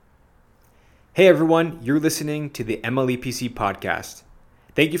Hey everyone, you're listening to the MLEPC podcast.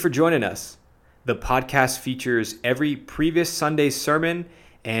 Thank you for joining us. The podcast features every previous Sunday's sermon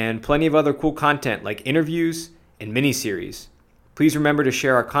and plenty of other cool content like interviews and mini-series. Please remember to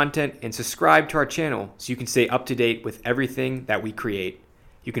share our content and subscribe to our channel so you can stay up to date with everything that we create.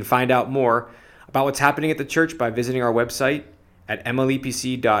 You can find out more about what's happening at the church by visiting our website at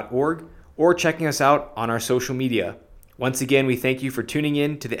mlepc.org or checking us out on our social media. Once again, we thank you for tuning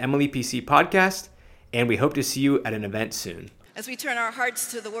in to the MLEPC podcast, and we hope to see you at an event soon. As we turn our hearts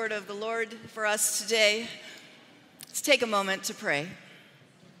to the word of the Lord for us today, let's take a moment to pray.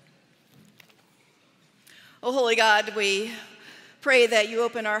 Oh, holy God, we pray that you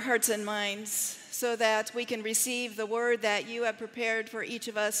open our hearts and minds so that we can receive the word that you have prepared for each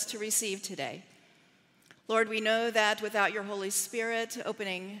of us to receive today. Lord, we know that without your Holy Spirit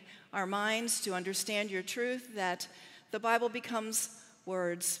opening our minds to understand your truth, that the Bible becomes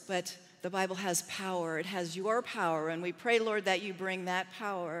words, but the Bible has power. It has your power, and we pray, Lord, that you bring that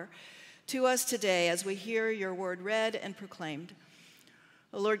power to us today as we hear your word read and proclaimed.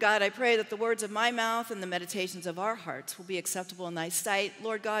 Oh, Lord God, I pray that the words of my mouth and the meditations of our hearts will be acceptable in thy sight.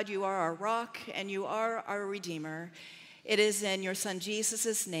 Lord God, you are our rock and you are our Redeemer. It is in your Son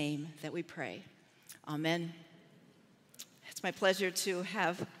Jesus' name that we pray. Amen. It's my pleasure to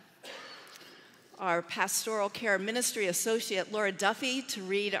have our pastoral care ministry associate, Laura Duffy, to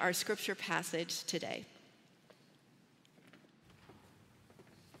read our scripture passage today.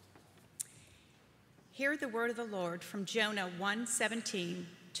 Hear the word of the Lord from Jonah 1:17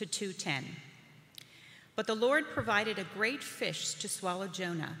 to 2:10. But the Lord provided a great fish to swallow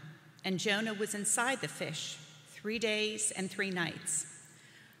Jonah, and Jonah was inside the fish 3 days and 3 nights.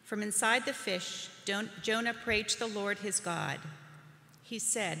 From inside the fish, Jonah prayed to the Lord his God. He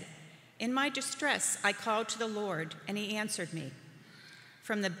said, "In my distress I called to the Lord, and he answered me.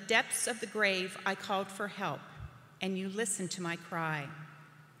 From the depths of the grave I called for help, and you listened to my cry.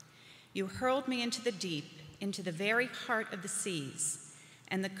 You hurled me into the deep, into the very heart of the seas,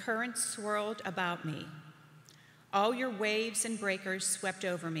 and the currents swirled about me. All your waves and breakers swept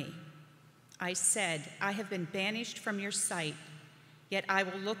over me. I said, I have been banished from your sight, yet I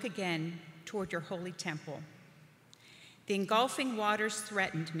will look again toward your holy temple. The engulfing waters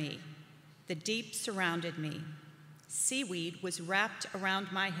threatened me. The deep surrounded me. Seaweed was wrapped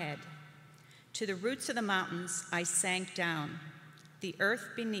around my head. To the roots of the mountains I sank down. The earth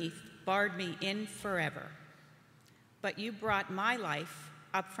beneath barred me in forever. But you brought my life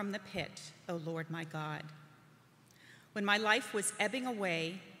up from the pit, O Lord my God. When my life was ebbing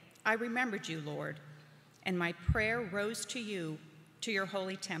away, I remembered you, Lord, and my prayer rose to you, to your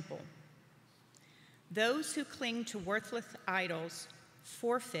holy temple. Those who cling to worthless idols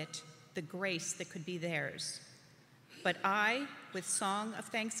forfeit the grace that could be theirs. But I, with song of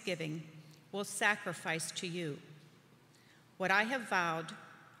thanksgiving, will sacrifice to you. What I have vowed,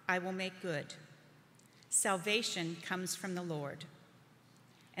 I will make good. Salvation comes from the Lord."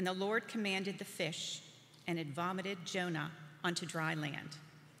 And the Lord commanded the fish, and it vomited Jonah onto dry land.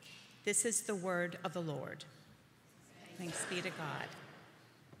 This is the word of the Lord. Thanks be to God.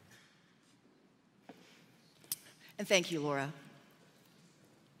 And thank you, Laura.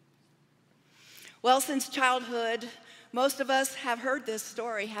 Well, since childhood, most of us have heard this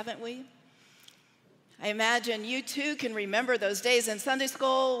story, haven't we? I imagine you too can remember those days in Sunday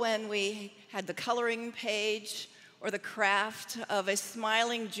school when we had the coloring page or the craft of a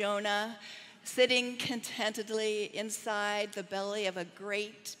smiling Jonah sitting contentedly inside the belly of a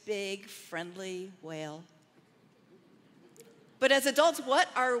great, big, friendly whale. But as adults, what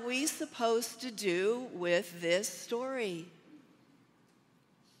are we supposed to do with this story?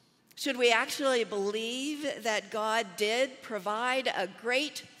 Should we actually believe that God did provide a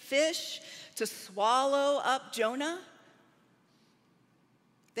great fish to swallow up Jonah?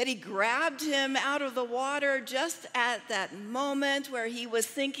 That he grabbed him out of the water just at that moment where he was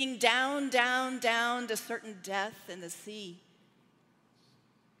sinking down, down, down to certain death in the sea?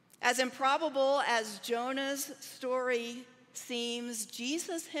 As improbable as Jonah's story seems,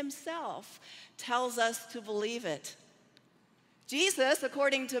 Jesus himself tells us to believe it. Jesus,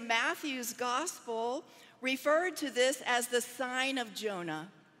 according to Matthew's gospel, referred to this as the sign of Jonah.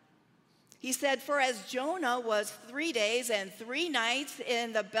 He said, "For as Jonah was 3 days and 3 nights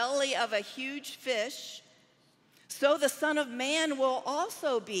in the belly of a huge fish, so the Son of Man will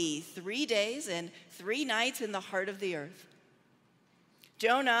also be 3 days and 3 nights in the heart of the earth."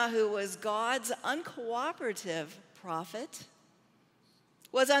 Jonah, who was God's uncooperative prophet,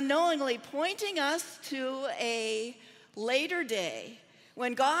 was unknowingly pointing us to a later day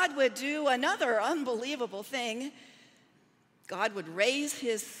when God would do another unbelievable thing. God would raise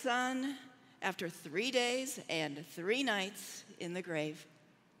his son after 3 days and 3 nights in the grave.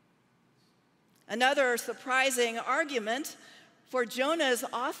 Another surprising argument for Jonah's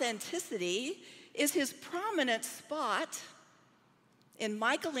authenticity is his prominent spot in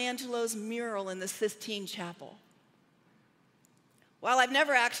Michelangelo's mural in the Sistine Chapel. While I've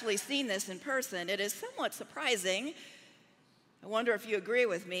never actually seen this in person, it is somewhat surprising, I wonder if you agree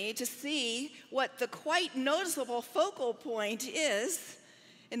with me, to see what the quite noticeable focal point is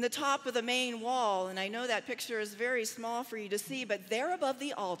in the top of the main wall. And I know that picture is very small for you to see, but there above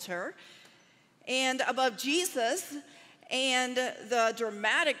the altar and above Jesus and the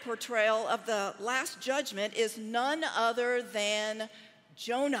dramatic portrayal of the Last Judgment is none other than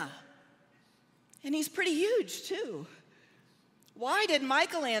Jonah. And he's pretty huge, too. Why did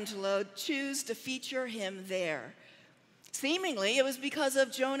Michelangelo choose to feature him there? Seemingly, it was because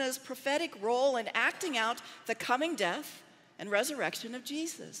of Jonah's prophetic role in acting out the coming death and resurrection of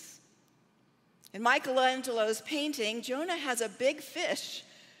Jesus. In Michelangelo's painting, Jonah has a big fish,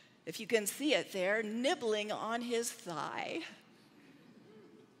 if you can see it there, nibbling on his thigh.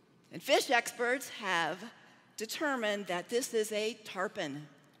 And fish experts have determined that this is a tarpon.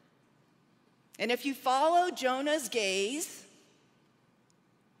 And if you follow Jonah's gaze,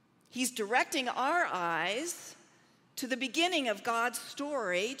 he's directing our eyes to the beginning of God's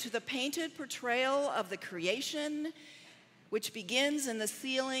story, to the painted portrayal of the creation, which begins in the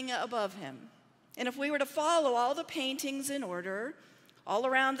ceiling above him. And if we were to follow all the paintings in order, all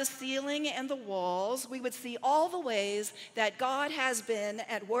around the ceiling and the walls, we would see all the ways that God has been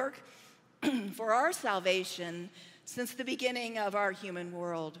at work for our salvation since the beginning of our human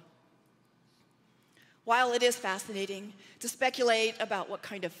world. While it is fascinating to speculate about what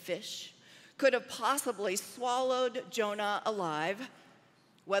kind of fish could have possibly swallowed Jonah alive,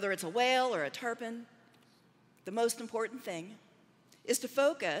 whether it's a whale or a tarpon, the most important thing is to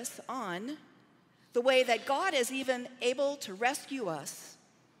focus on the way that God is even able to rescue us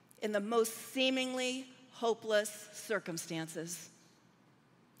in the most seemingly hopeless circumstances.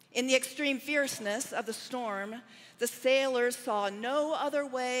 In the extreme fierceness of the storm, the sailors saw no other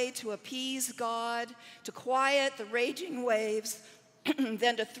way to appease God, to quiet the raging waves,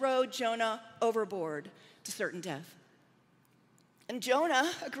 than to throw Jonah overboard to certain death. And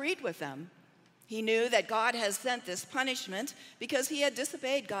Jonah agreed with them. He knew that God has sent this punishment because he had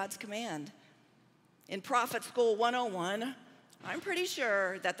disobeyed God's command. In Prophet School 101, I'm pretty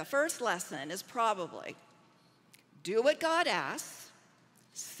sure that the first lesson is probably do what God asks,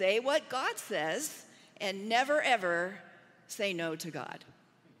 say what God says, and never ever say no to God.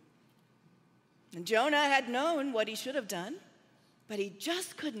 And Jonah had known what he should have done, but he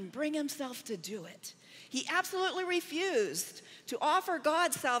just couldn't bring himself to do it. He absolutely refused to offer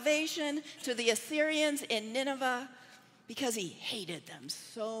God's salvation to the Assyrians in Nineveh because he hated them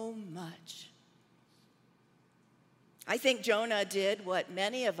so much. I think Jonah did what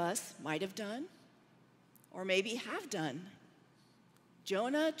many of us might have done, or maybe have done.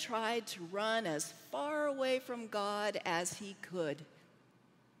 Jonah tried to run as far away from God as he could,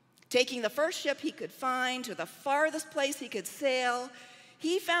 taking the first ship he could find to the farthest place he could sail.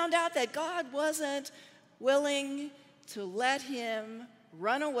 He found out that God wasn't willing to let him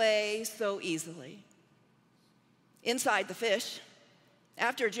run away so easily. Inside the fish,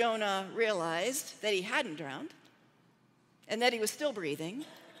 after Jonah realized that he hadn't drowned and that he was still breathing,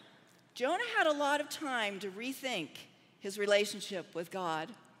 Jonah had a lot of time to rethink his relationship with God.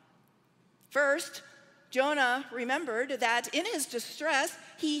 First, Jonah remembered that in his distress,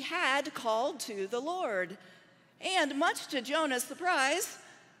 he had called to the Lord. And much to Jonah's surprise,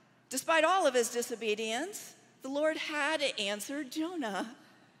 despite all of his disobedience, the Lord had answered Jonah.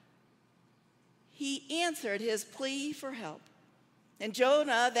 He answered his plea for help. And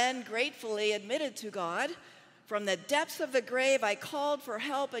Jonah then gratefully admitted to God, "From the depths of the grave I called for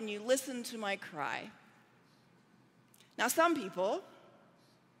help, and you listened to my cry." Now, some people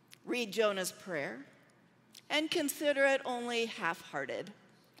read Jonah's prayer and consider it only half-hearted.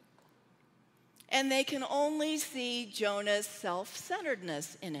 And they can only see Jonah's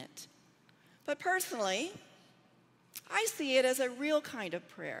self-centeredness in it. But personally, I see it as a real kind of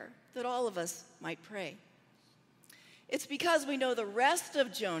prayer that all of us might pray. It's because we know the rest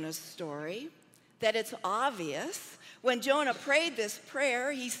of Jonah's story that it's obvious when Jonah prayed this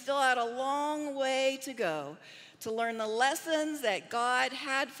prayer, he still had a long way to go to learn the lessons that God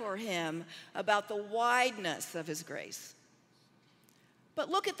had for him about the wideness of his grace. But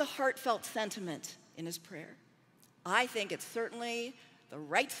look at the heartfelt sentiment in his prayer. I think it's certainly the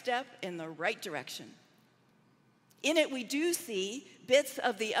right step in the right direction. In it, we do see bits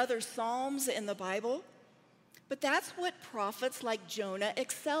of the other Psalms in the Bible, but that's what prophets like Jonah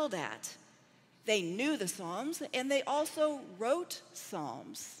excelled at. They knew the Psalms, and they also wrote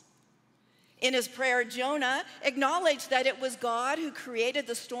Psalms. In his prayer, Jonah acknowledged that it was God who created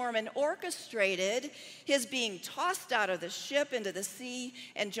the storm and orchestrated his being tossed out of the ship into the sea.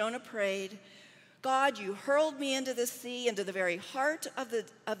 And Jonah prayed, God, you hurled me into the sea, into the very heart of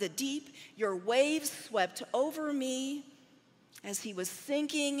the deep. Your waves swept over me. As he was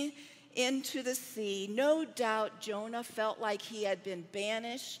sinking into the sea, no doubt Jonah felt like he had been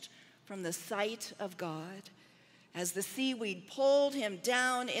banished from the sight of God. As the seaweed pulled him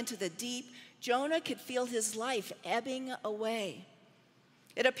down into the deep, Jonah could feel his life ebbing away.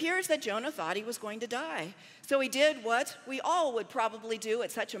 It appears that Jonah thought he was going to die. So he did what we all would probably do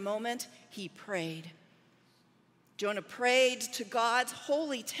at such a moment. He prayed. Jonah prayed to God's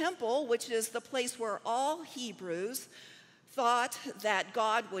holy temple, which is the place where all Hebrews thought that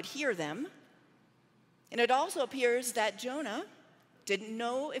God would hear them. And it also appears that Jonah didn't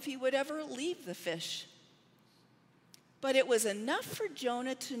know if he would ever leave the fish. But it was enough for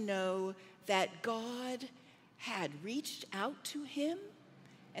Jonah to know that God had reached out to him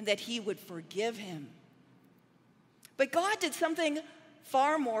and that he would forgive him. But God did something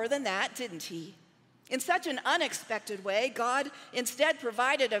far more than that, didn't he? In such an unexpected way, God instead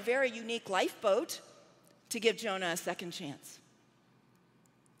provided a very unique lifeboat to give Jonah a second chance.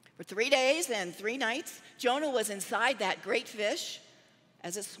 For 3 days and 3 nights, Jonah was inside that great fish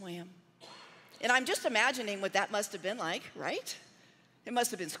as it swam. And I'm just imagining what that must have been like, right? It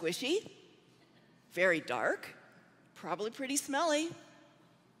must have been squishy, very dark, probably pretty smelly.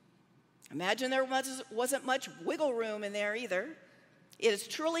 Imagine there wasn't much wiggle room in there either. It is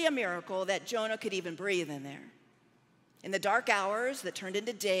truly a miracle that Jonah could even breathe in there. In the dark hours that turned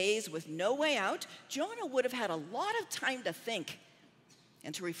into days with no way out, Jonah would have had a lot of time to think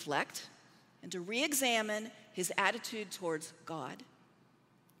and to reflect and to re-examine his attitude towards God.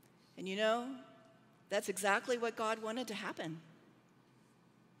 And you know, that's exactly what God wanted to happen.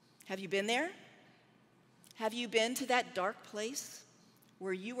 Have you been there? Have you been to that dark place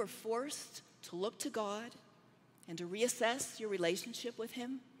where you were forced to look to God and to reassess your relationship with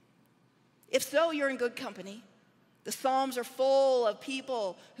him? If so, you're in good company. The Psalms are full of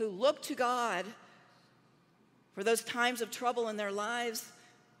people who look to God for those times of trouble in their lives,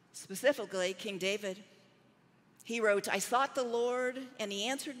 specifically King David. He wrote, I sought the Lord, and he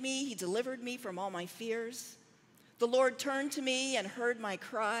answered me. He delivered me from all my fears. The Lord turned to me and heard my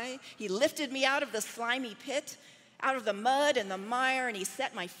cry. He lifted me out of the slimy pit, out of the mud and the mire, and he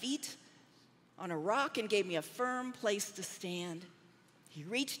set my feet on a rock and gave me a firm place to stand. He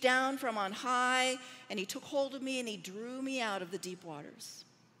reached down from on high, and he took hold of me, and he drew me out of the deep waters.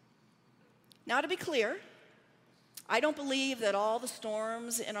 Now, to be clear, I don't believe that all the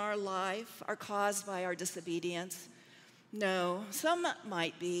storms in our life are caused by our disobedience. No, some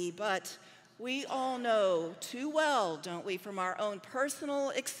might be, but we all know too well, don't we, from our own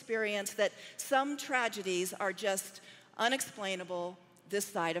personal experience that some tragedies are just unexplainable this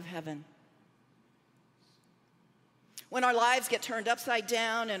side of heaven. When our lives get turned upside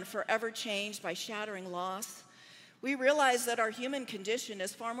down and forever changed by shattering loss, we realize that our human condition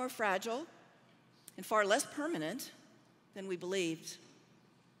is far more fragile and far less permanent than we believed.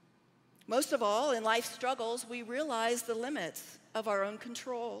 Most of all, in life's struggles, we realize the limits of our own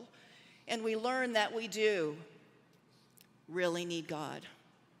control, and we learn that we do really need God.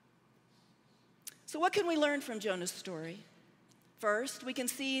 So what can we learn from Jonah's story? First, we can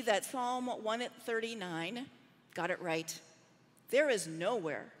see that Psalm 139 got it right. There is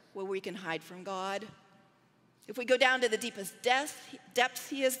nowhere where we can hide from God. If we go down to the deepest depths,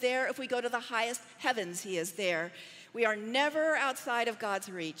 he is there. If we go to the highest heavens, he is there. We are never outside of God's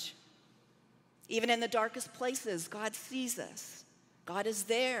reach. Even in the darkest places, God sees us. God is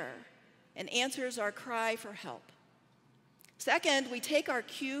there and answers our cry for help. Second, we take our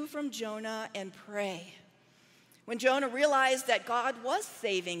cue from Jonah and pray. When Jonah realized that God was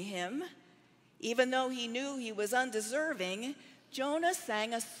saving him, even though he knew he was undeserving, Jonah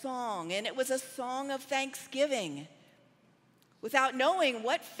sang a song, and it was a song of thanksgiving. Without knowing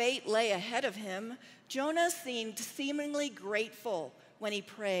what fate lay ahead of him, Jonah seemed seemingly grateful when he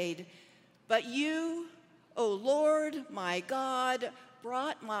prayed, but you, O Lord, my God,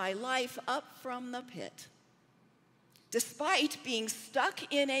 brought my life up from the pit. Despite being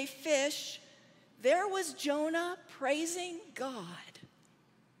stuck in a fish, there was Jonah praising God.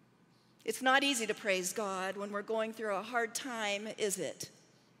 It's not easy to praise God when we're going through a hard time, is it?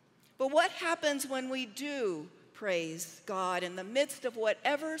 But what happens when we do praise God in the midst of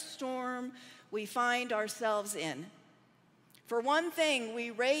whatever storm we find ourselves in? For one thing, we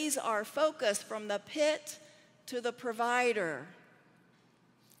raise our focus from the pit to the provider.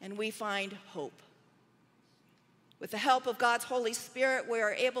 and we find hope. With the help of God's Holy Spirit, we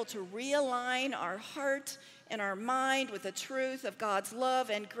are able to realign our heart and our mind with the truth of God's love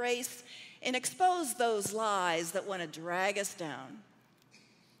and grace and expose those lies that want to drag us down.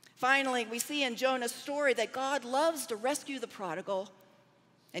 Finally, we see in Jonah's story that God loves to rescue the prodigal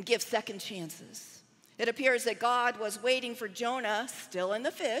and give second chances. It appears that God was waiting for Jonah, still in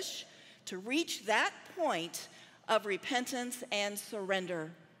the fish, to reach that point of repentance and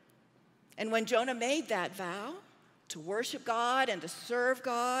surrender. And when Jonah made that vow to worship God and to serve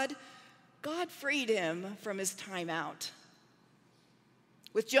God, God freed him from his time out.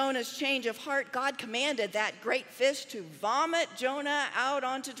 With Jonah's change of heart, God commanded that great fish to vomit Jonah out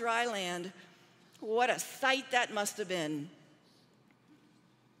onto dry land. What a sight that must have been.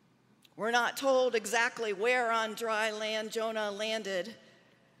 We're not told exactly where on dry land Jonah landed.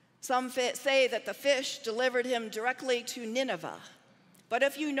 Some say that the fish delivered him directly to Nineveh. But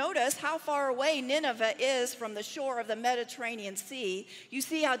if you notice how far away Nineveh is from the shore of the Mediterranean Sea, you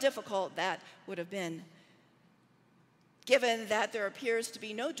see how difficult that would have been, given that there appears to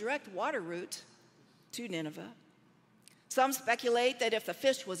be no direct water route to Nineveh. Some speculate that if the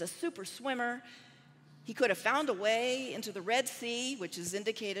fish was a super swimmer, he could have found a way into the Red Sea, which is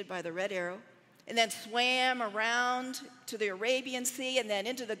indicated by the red arrow, and then swam around to the Arabian Sea and then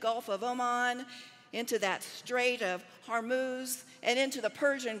into the Gulf of Oman, into that Strait of Hormuz, and into the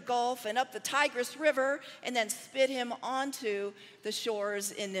Persian Gulf and up the Tigris River, and then spit him onto the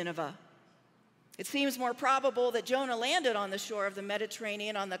shores in Nineveh. It seems more probable that Jonah landed on the shore of the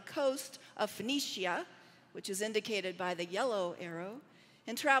Mediterranean on the coast of Phoenicia, which is indicated by the yellow arrow,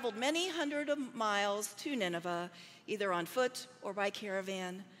 and traveled many hundred of miles to Nineveh, either on foot or by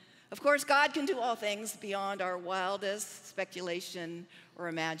caravan. Of course, God can do all things beyond our wildest speculation or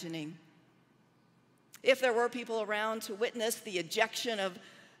imagining. If there were people around to witness the ejection of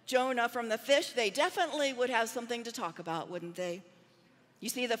Jonah from the fish, they definitely would have something to talk about, wouldn't they? You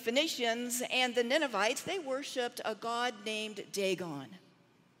see, the Phoenicians and the Ninevites, they worshiped a god named Dagon.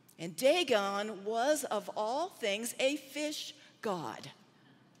 And Dagon was, of all things, a fish god.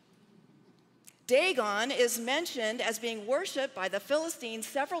 Dagon is mentioned as being worshipped by the Philistines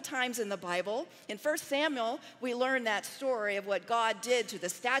several times in the Bible. In 1 Samuel, we learn that story of what God did to the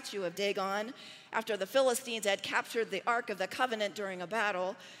statue of Dagon after the Philistines had captured the Ark of the Covenant during a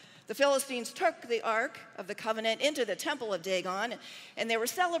battle. The Philistines took the Ark of the Covenant into the temple of Dagon, and they were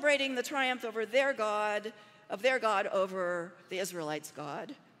celebrating the triumph over their God over the Israelites'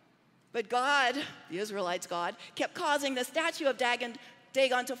 God. But God, the Israelites' God, kept causing the statue of Dagon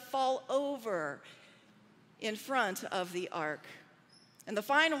to fall over in front of the ark. And the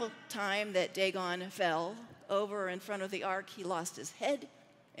final time that Dagon fell over in front of the ark, he lost his head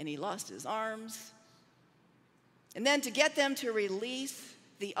and he lost his arms. And then to get them to release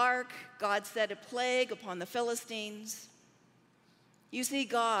the ark, God set a plague upon the Philistines. You see,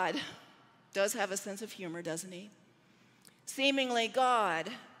 God does have a sense of humor, doesn't he? Seemingly,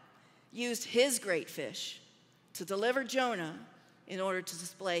 God used his great fish to deliver Jonah in order to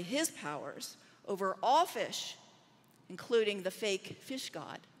display his powers over all fish, including the fake fish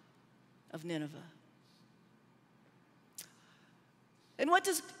god of Nineveh. And what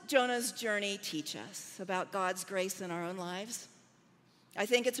does Jonah's journey teach us about God's grace in our own lives? I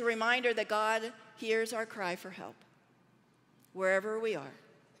think it's a reminder that God hears our cry for help, wherever we are.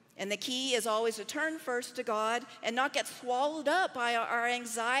 And the key is always to turn first to God and not get swallowed up by our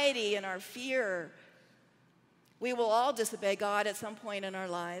anxiety and our fear. We will all disobey God at some point in our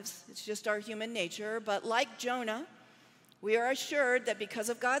lives. It's just our human nature. But like Jonah, we are assured that because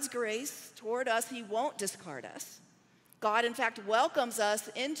of God's grace toward us, he won't discard us. God, in fact, welcomes us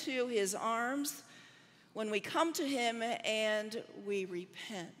into his arms when we come to him and we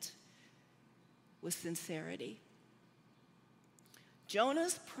repent with sincerity.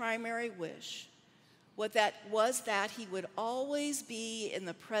 Jonah's primary wish was that he would always be in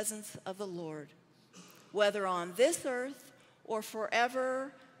the presence of the Lord, whether on this earth or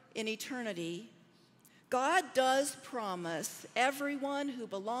forever in eternity. God does promise everyone who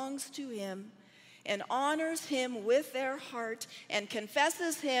belongs to him and honors him with their heart and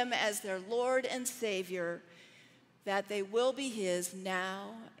confesses him as their Lord and Savior that they will be his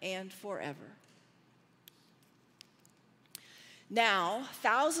now and forever. Now,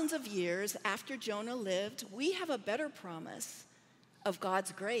 thousands of years after Jonah lived, we have a better promise of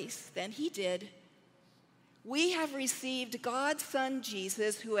God's grace than he did. We have received God's Son,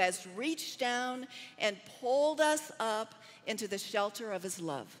 Jesus, who has reached down and pulled us up into the shelter of his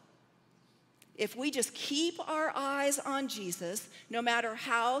love. If we just keep our eyes on Jesus, no matter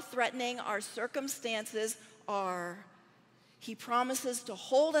how threatening our circumstances are, He promises to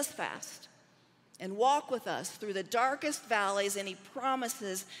hold us fast and walk with us through the darkest valleys, and he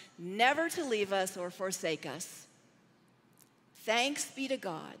promises never to leave us or forsake us. Thanks be to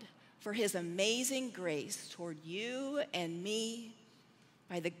God for his amazing grace toward you and me.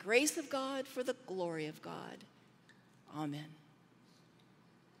 By the grace of God, for the glory of God. Amen.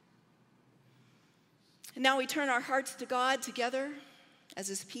 And now we turn our hearts to God together as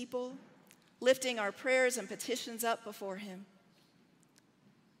his people, lifting our prayers and petitions up before him.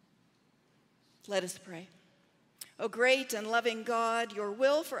 Let us pray. O great and loving God, your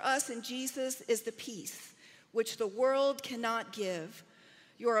will for us in Jesus is the peace which the world cannot give.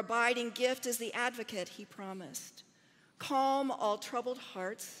 Your abiding gift is the advocate he promised. Calm all troubled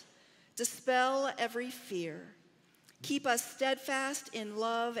hearts, dispel every fear. Keep us steadfast in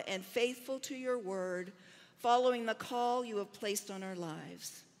love and faithful to your word, following the call you have placed on our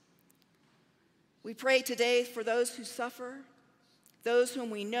lives. We pray today for those who suffer, those whom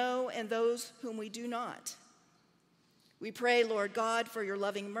we know, and those whom we do not. We pray, Lord God, for your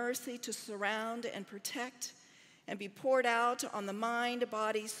loving mercy to surround and protect and be poured out on the mind,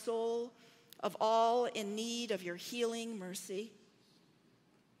 body, soul of all in need of your healing mercy.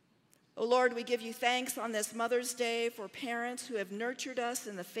 O Lord, we give you thanks on this Mother's Day for parents who have nurtured us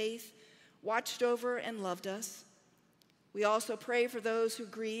in the faith, watched over and loved us. We also pray for those who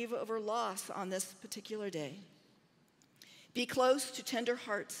grieve over loss on this particular day. Be close to tender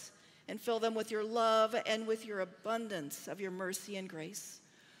hearts and fill them with your love and with your abundance of your mercy and grace.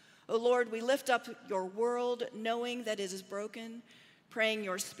 O Lord, we lift up your world, knowing that it is broken, praying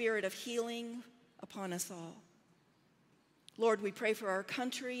your spirit of healing upon us all. Lord, we pray for our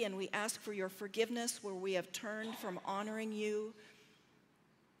country and we ask for your forgiveness where we have turned from honoring you.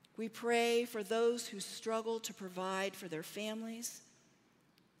 We pray for those who struggle to provide for their families.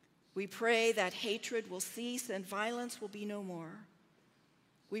 We pray that hatred will cease and violence will be no more.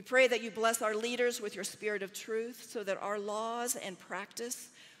 We pray that you bless our leaders with your spirit of truth so that our laws and practice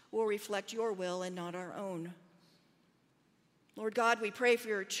will reflect your will and not our own. Lord God, we pray for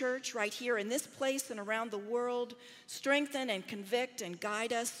your church right here in this place and around the world. Strengthen and convict and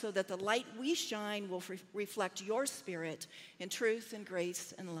guide us so that the light we shine will reflect your spirit in truth and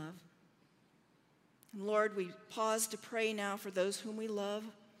grace and love. And Lord, we pause to pray now for those whom we love.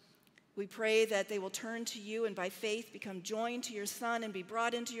 We pray that they will turn to you and by faith become joined to your Son and be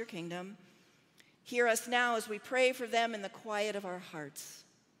brought into your kingdom. Hear us now as we pray for them in the quiet of our hearts.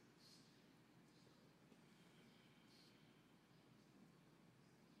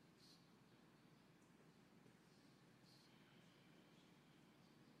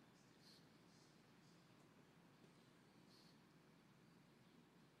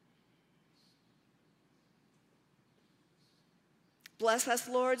 Bless us,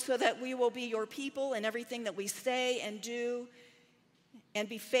 Lord, so that we will be your people in everything that we say and do, and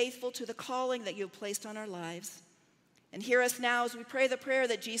be faithful to the calling that you have placed on our lives. And hear us now as we pray the prayer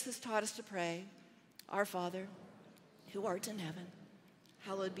that Jesus taught us to pray. Our Father, who art in heaven,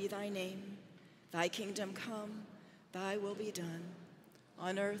 hallowed be thy name. Thy kingdom come, thy will be done,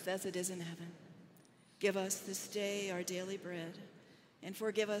 on earth as it is in heaven. Give us this day our daily bread, and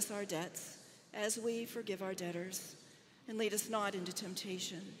forgive us our debts, as we forgive our debtors. And lead us not into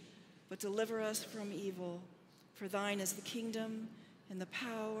temptation, but deliver us from evil. For thine is the kingdom, and the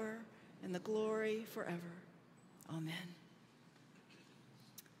power, and the glory forever. Amen.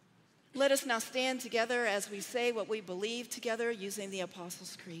 Let us now stand together as we say what we believe together using the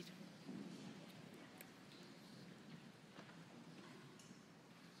Apostles' Creed.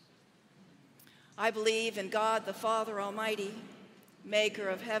 I believe in God the Father Almighty, maker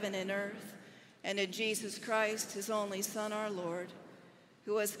of heaven and earth, and in Jesus Christ, his only Son, our Lord,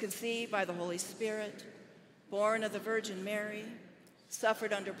 who was conceived by the Holy Spirit, born of the Virgin Mary,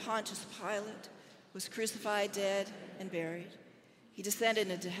 suffered under Pontius Pilate, was crucified, dead, and buried. He descended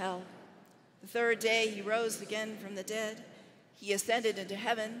into hell. The third day he rose again from the dead. He ascended into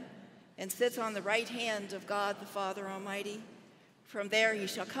heaven and sits on the right hand of God the Father Almighty. From there he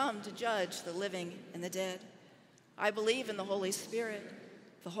shall come to judge the living and the dead. I believe in the Holy Spirit,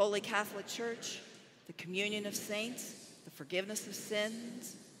 the Holy Catholic Church, the communion of saints, the forgiveness of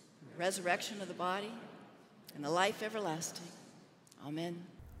sins, the resurrection of the body, and the life everlasting. Amen.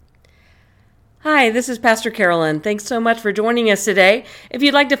 Hi, this is Pastor Carolyn. Thanks so much for joining us today. If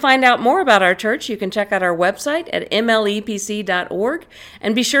you'd like to find out more about our church, you can check out our website at mlepc.org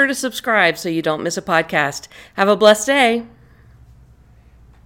and be sure to subscribe so you don't miss a podcast. Have a blessed day.